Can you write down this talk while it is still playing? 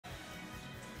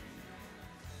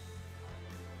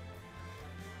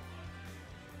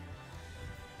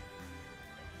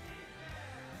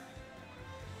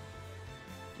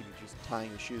Just tying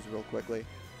his shoes real quickly.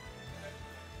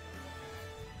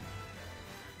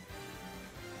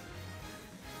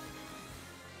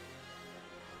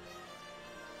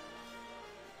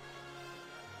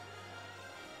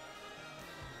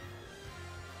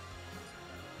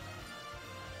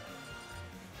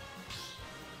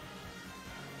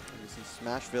 You see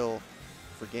Smashville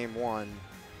for game 1.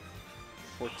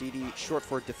 Fort DD, short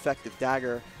for defective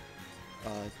dagger.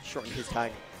 Shortened his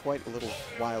tag quite a little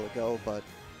while ago, but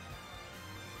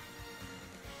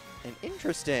an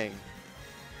interesting.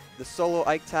 The solo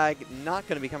Ike tag not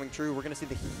going to be coming true. We're going to see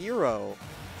the hero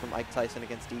from Ike Tyson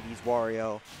against DD's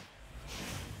Wario.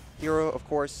 Hero, of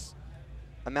course,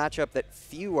 a matchup that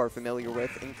few are familiar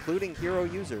with, including hero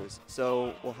users.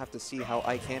 So we'll have to see how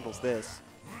Ike handles this.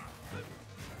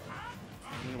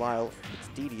 Meanwhile,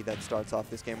 it's DD that starts off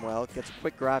this game well. Gets a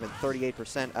quick grab and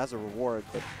 38% as a reward,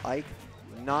 but Ike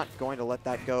not going to let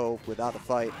that go without a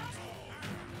fight.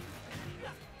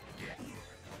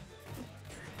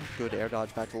 Good air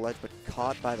dodge back to the ledge, but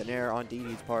caught by the nair on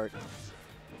DD's part.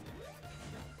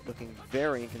 Looking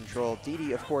very in control.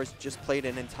 DD, of course, just played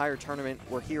an entire tournament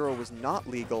where hero was not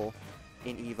legal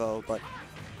in EVO, but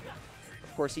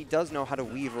of course he does know how to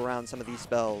weave around some of these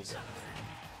spells.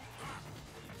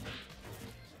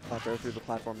 Up air through the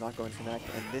platform, not going to connect,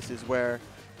 and this is where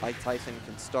Ike Tyson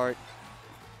can start.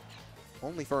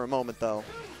 Only for a moment, though.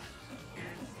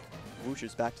 Whoosh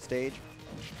is back to stage.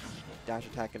 Dash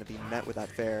attack going to be met with that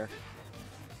fair.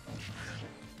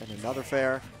 And another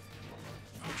fair.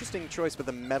 Interesting choice with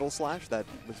the metal slash that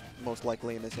was most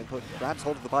likely in this input. Grabs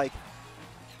hold of the bike.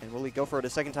 And will he go for it a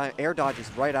second time? Air dodges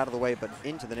right out of the way, but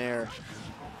into the nair.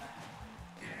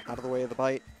 Out of the way of the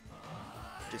bite.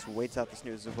 Just waits out the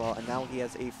snooze as well. And now he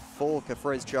has a full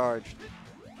Kafriz charge.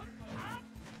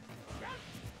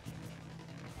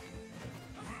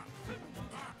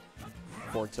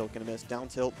 Forward tilt gonna miss. Down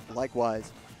tilt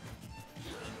likewise.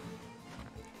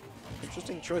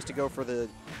 Interesting choice to go for the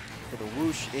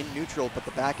whoosh in neutral, but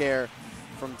the back air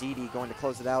from DD going to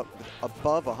close it out with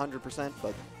above 100%,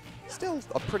 but still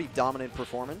a pretty dominant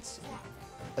performance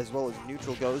as well as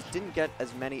neutral goes. Didn't get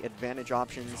as many advantage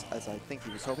options as I think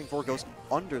he was hoping for. Goes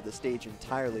under the stage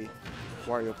entirely.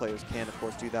 Wario players can, of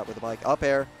course, do that with a bike. Up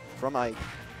air from Ike.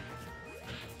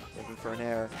 Looking for an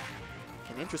air.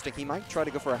 And interesting, he might try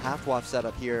to go for a half waft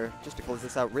setup here just to close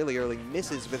this out really early.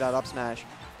 Misses with that up smash.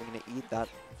 They're going to eat that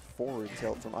forward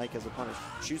tilt from Ike as a punish.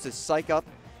 Chooses Psych Up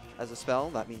as a spell.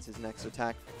 That means his next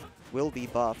attack will be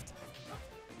buffed.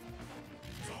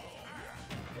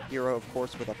 Hero, of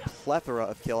course, with a plethora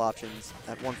of kill options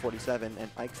at 147, and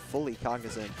Ike fully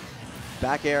cognizant.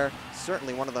 Back air,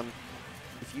 certainly one of them.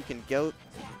 If you can go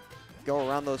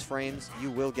around those frames, you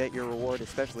will get your reward,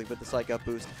 especially with the Psych Up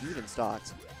boost, even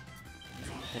stocks.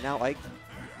 And now Ike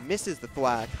misses the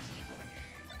thwack.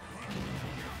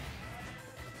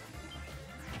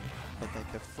 But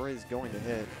the Kafriz going to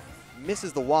hit.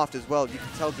 Misses the waft as well. You can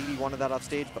tell DD wanted that off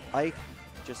stage, but Ike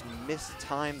just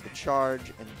mistimed the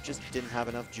charge and just didn't have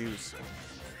enough juice.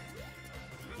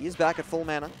 He is back at full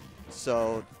mana,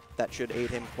 so that should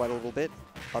aid him quite a little bit.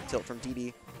 Up tilt from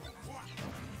DD.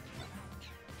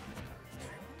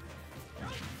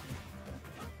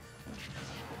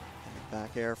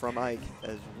 Back air from Ike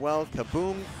as well.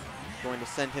 Kaboom! Going to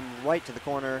send him right to the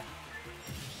corner.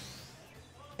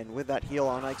 And with that heal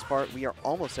on Ike's part, we are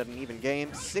almost at an even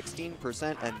game.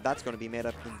 16%, and that's going to be made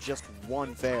up in just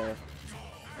one fair.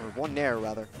 Or one nair,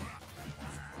 rather.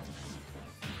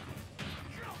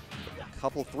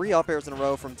 Three up airs in a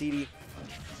row from DD.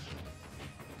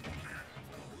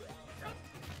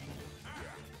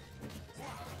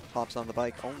 Hops on the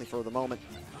bike only for the moment.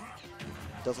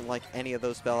 Doesn't like any of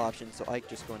those spell options, so Ike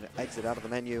just going to exit out of the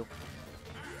menu.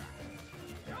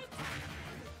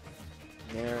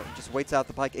 Nair, just waits out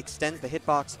the bike, extends the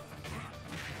hitbox.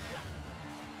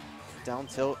 Down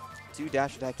tilt. 2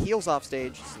 dash attack, heals off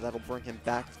stage, so that'll bring him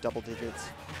back to double digits.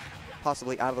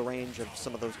 Possibly out of the range of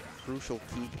some of those crucial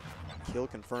key kill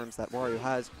confirms that Wario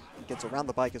has. Gets around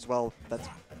the bike as well. That's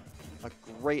a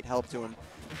great help to him.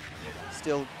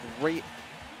 Still great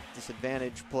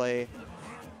disadvantage play.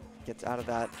 Gets out of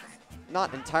that.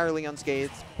 Not entirely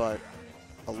unscathed, but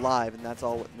alive, and that's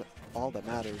all that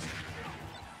matters.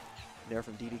 There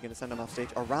from DD, going to send him off stage.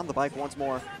 Around the bike once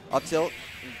more. Up tilt.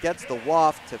 Gets the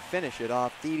waft to finish it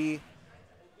off. DD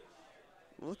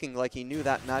looking like he knew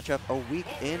that matchup a week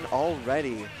in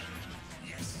already.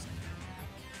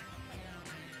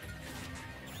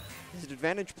 His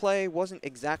advantage play wasn't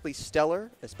exactly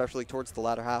stellar, especially towards the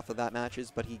latter half of that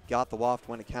matches, but he got the waft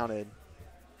when it counted.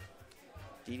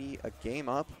 DD a game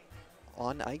up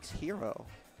on Ike's hero.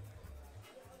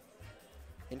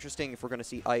 Interesting if we're going to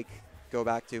see Ike go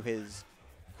back to his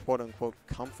quote-unquote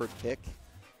comfort pick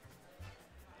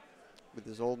with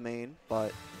his old main,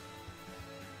 but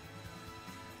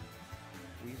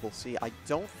we will see. I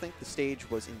don't think the stage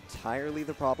was entirely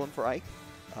the problem for Ike.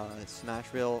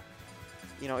 Smashville,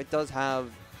 you know, it does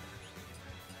have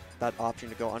that option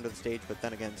to go under the stage, but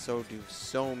then again, so do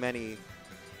so many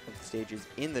of the stages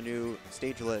in the new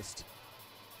stage list.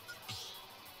 I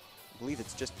believe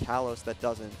it's just Kalos that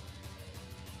doesn't.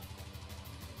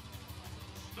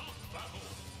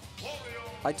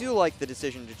 I do like the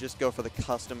decision to just go for the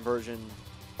custom version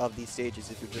of these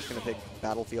stages if you're just going to pick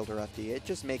Battlefield or FD. It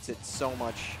just makes it so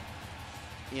much,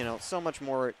 you know, so much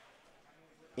more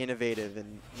innovative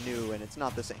and new, and it's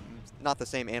not the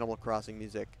same Animal Crossing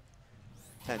music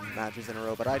 10 matches in a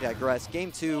row, but I digress.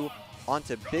 Game 2,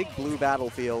 onto Big Blue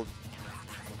Battlefield.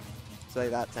 Say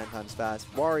that 10 times fast.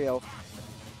 Wario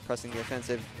pressing the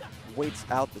offensive, waits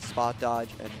out the spot dodge,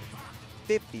 and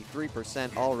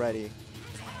 53% already.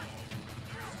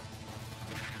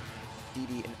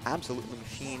 DD, an absolute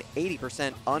machine,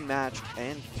 80% unmatched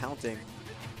and counting.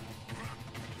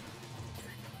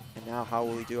 And now how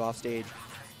will he do off stage?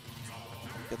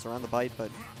 Gets around the bite, but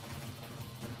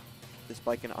this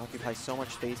bike can occupy so much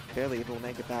space, barely able to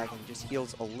make it back, and just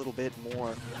heals a little bit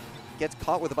more. Gets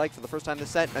caught with the bike for the first time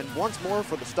this set, and once more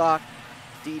for the stock.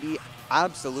 DD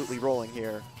absolutely rolling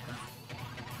here.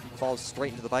 Falls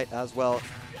straight into the bite as well.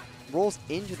 Rolls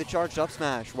into the charged up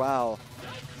smash, wow.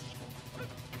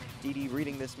 DD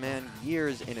reading this man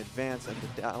years in advance, and the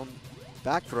down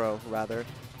back throw, rather,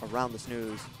 around the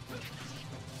snooze.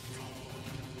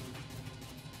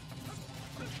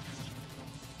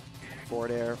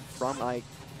 Forward air from Ike.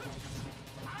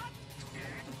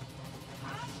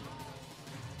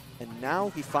 And now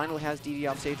he finally has DD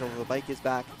off stage, although the bike is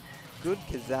back. Good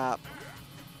kazap.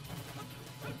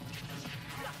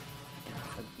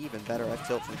 An even better F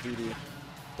tilt from DD.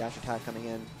 Dash attack coming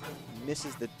in.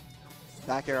 Misses the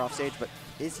back air off stage, but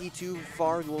is he too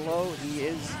far low? He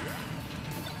is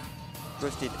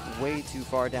drifted way too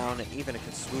far down, and even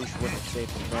a swoosh wouldn't have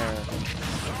saved him there.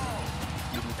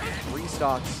 DD 3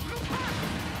 stocks.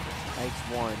 Ike's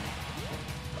 1.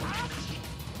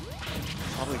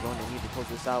 Probably going to need to close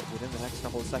this out within the next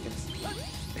couple of seconds.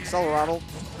 Accelerado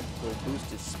will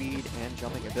boost his speed and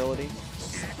jumping ability.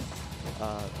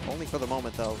 Only for the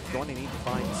moment, though. Going to need to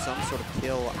find some sort of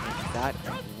kill, and that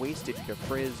wasted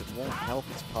Frizz won't help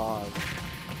his cause.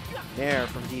 Nair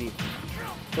from DD.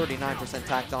 39%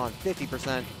 tacked on,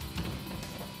 50%.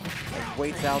 And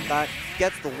waits out that.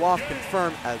 Gets the walk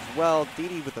confirmed as well.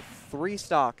 DD with a 3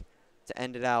 stock to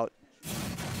end it out.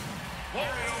 And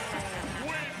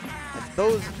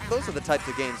those are the types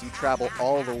of games you travel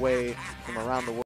all the way from around the world.